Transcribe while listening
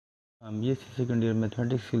BSc second year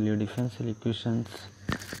mathematics के लिए differential equations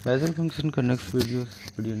Bessel function का नेक्स्ट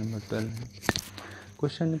वीडियो नंबर 12 है।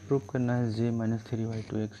 क्वेश्चन में प्रूव करना है j minus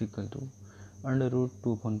 3y2x equal to under root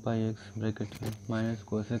 2/πx bracket में minus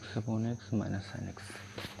cos x upon x minus sin x।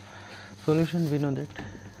 Solution we know that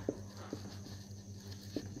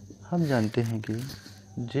हम जानते हैं कि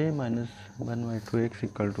j minus 1/2x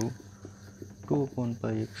equal to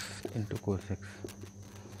 2/πx into cos x।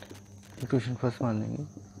 Equation first मान लेंगे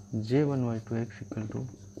j1/2x equal to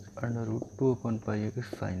under root 2/πx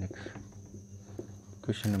sin x।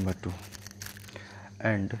 Question number 2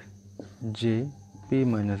 and j p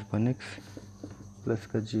minus 1x plus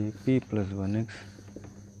का j p plus 1x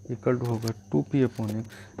equal to होगा 2p upon x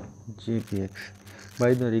j p x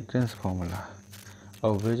by the recurrence formula.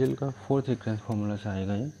 और basal का fourth recurrence formula से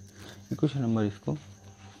आएगा ये। Equation number इसको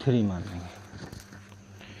 3 मान लेंगे।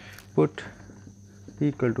 Put p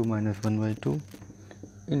equal to minus 1/2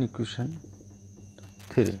 in equation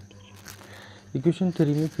 3। Equation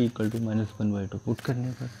 3 में p equal to minus 1/2 put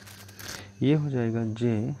करने पर ये हो जाएगा j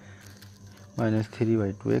माइनस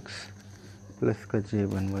 3y2x प्लस का j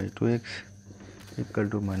 1/2x equal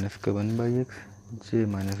to minus का 1/x j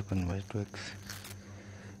माइनस 1/2x,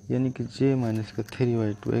 यानी कि j माइनस का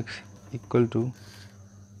 3y2x equal to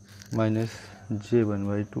minus j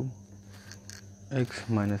 1/2 x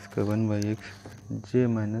minus का 1/x j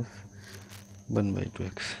minus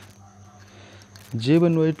 1/2x। j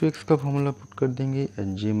 1/2x का फॉर्मूला पुट कर देंगे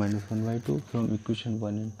and j minus 1/2 from equation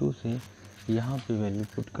 1 and 2 से यहाँ पे वैल्यू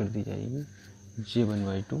पुट कर दी जाएगी j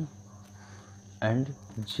 1/2 and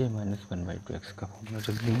j minus 1/2x का फॉर्मूला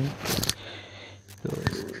रख देंगे। तो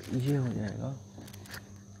ये हो जाएगा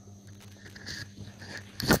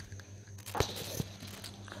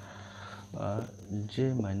j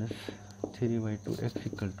minus 3y2x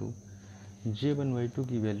equal to j 1/2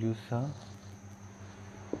 की वैल्यू था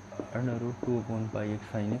under root 2/πx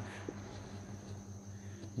sin x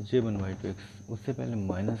j 1/2x, उससे पहले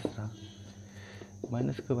माइनस था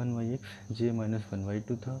माइनस का 1/x j माइनस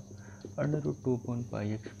 1/2 था under root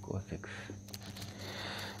 2/πx cos x।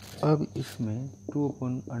 अब इसमें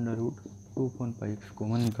 2/√2/πx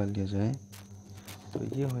कॉमन निकाल दिया जाए तो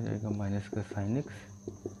ये हो जाएगा माइनस का sin x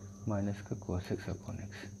माइनस का cos x अपॉन x।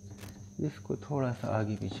 इसको थोड़ा सा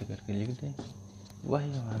आगे पीछे करके लिख दें,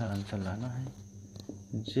 वही हमारा आंसर लाना है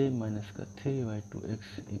j माइनस का 3y2x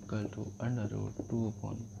equal to under root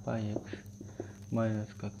 2/πx minus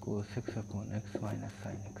का cos x upon x minus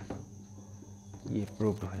sin x। ये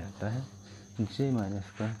प्रूव्ड हो जाता है j माइनस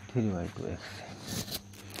का 3y2x से।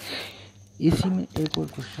 इसी में एक और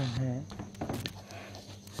क्वेश्चन है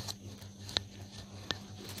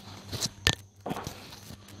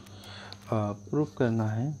प्रूव करना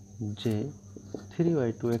है j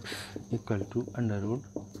 3y2x equal to under root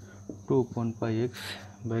 2/πx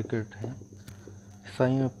bracket है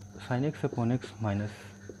sin x upon x minus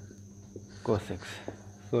cos x।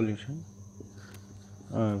 Solution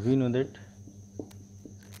we know that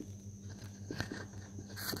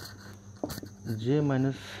j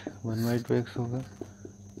minus 1/2x होगा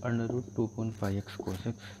under root 2/πx cos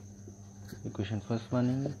x। Equation first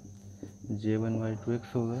मानेंगे j 1/2x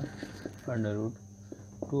होगा under root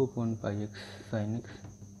 2/πx sin x।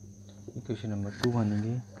 Equation number 2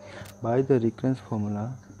 मानेंगे by the recurrence formula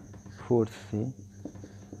fourth से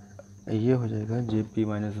ये हो जाएगा jp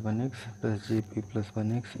minus 1x plus jp plus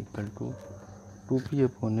 1x equal to 2p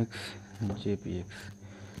upon x jpx।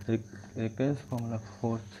 Recurrence formula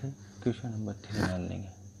fourth से question number 3 मान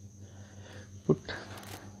लेंगे। Put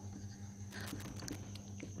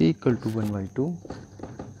p equal to 1/2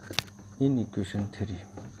 in equation 3।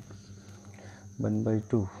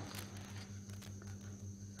 1/2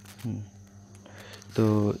 तो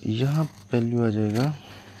यहाँ वैल्यू आ जाएगा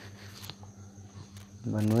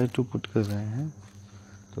 1/2 पुट कर रहे हैं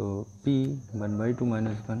तो p 1/2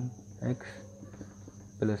 माइनस 1x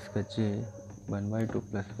प्लस का j 1/2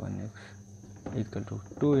 plus 1x equal to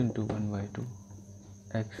 2 into 1/2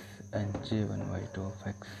 x and j 1/2 of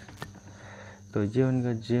x। तो ये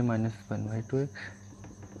बनेगा j माइनस 1/2x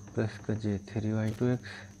प्लस का j 3y2x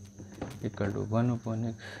equal to 1 upon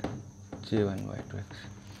x j 1/2x।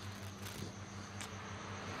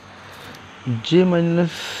 j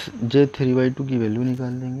minus j 3y2 की value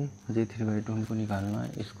निकाल देंगे। j 3y2 हमको निकालना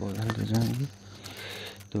है, इसको उधर ले जाएंगे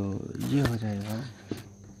तो ये हो जाएगा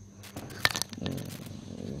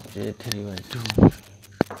j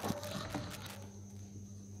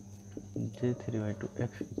 3y2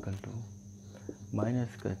 x equal to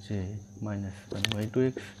minus का j माइनस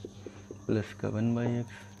 1/2x प्लस का 1/x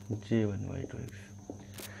j 1/2x।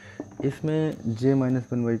 इसमें j माइनस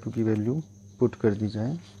 1/2 की वैल्यू पुट कर दी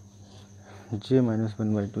जाए जे माइनस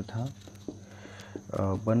 1/2 था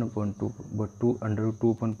 1/2 under root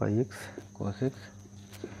 2/πx cos x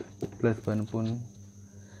plus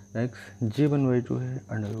 1/x जे 1/2 है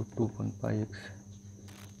under root 2/πx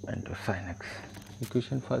into sine x.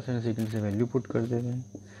 Equation first and second से value put कर दे रहे हैं।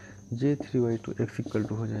 जे 3/2 x इक्वल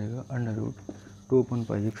टू हो जाएगा अंडर रूट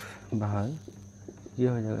 2/πx बाहर, ये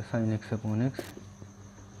हो जाएगा sine x upon x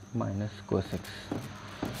minus cos x.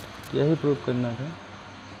 यही प्रूव करना था,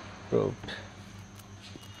 प्रूव्ड।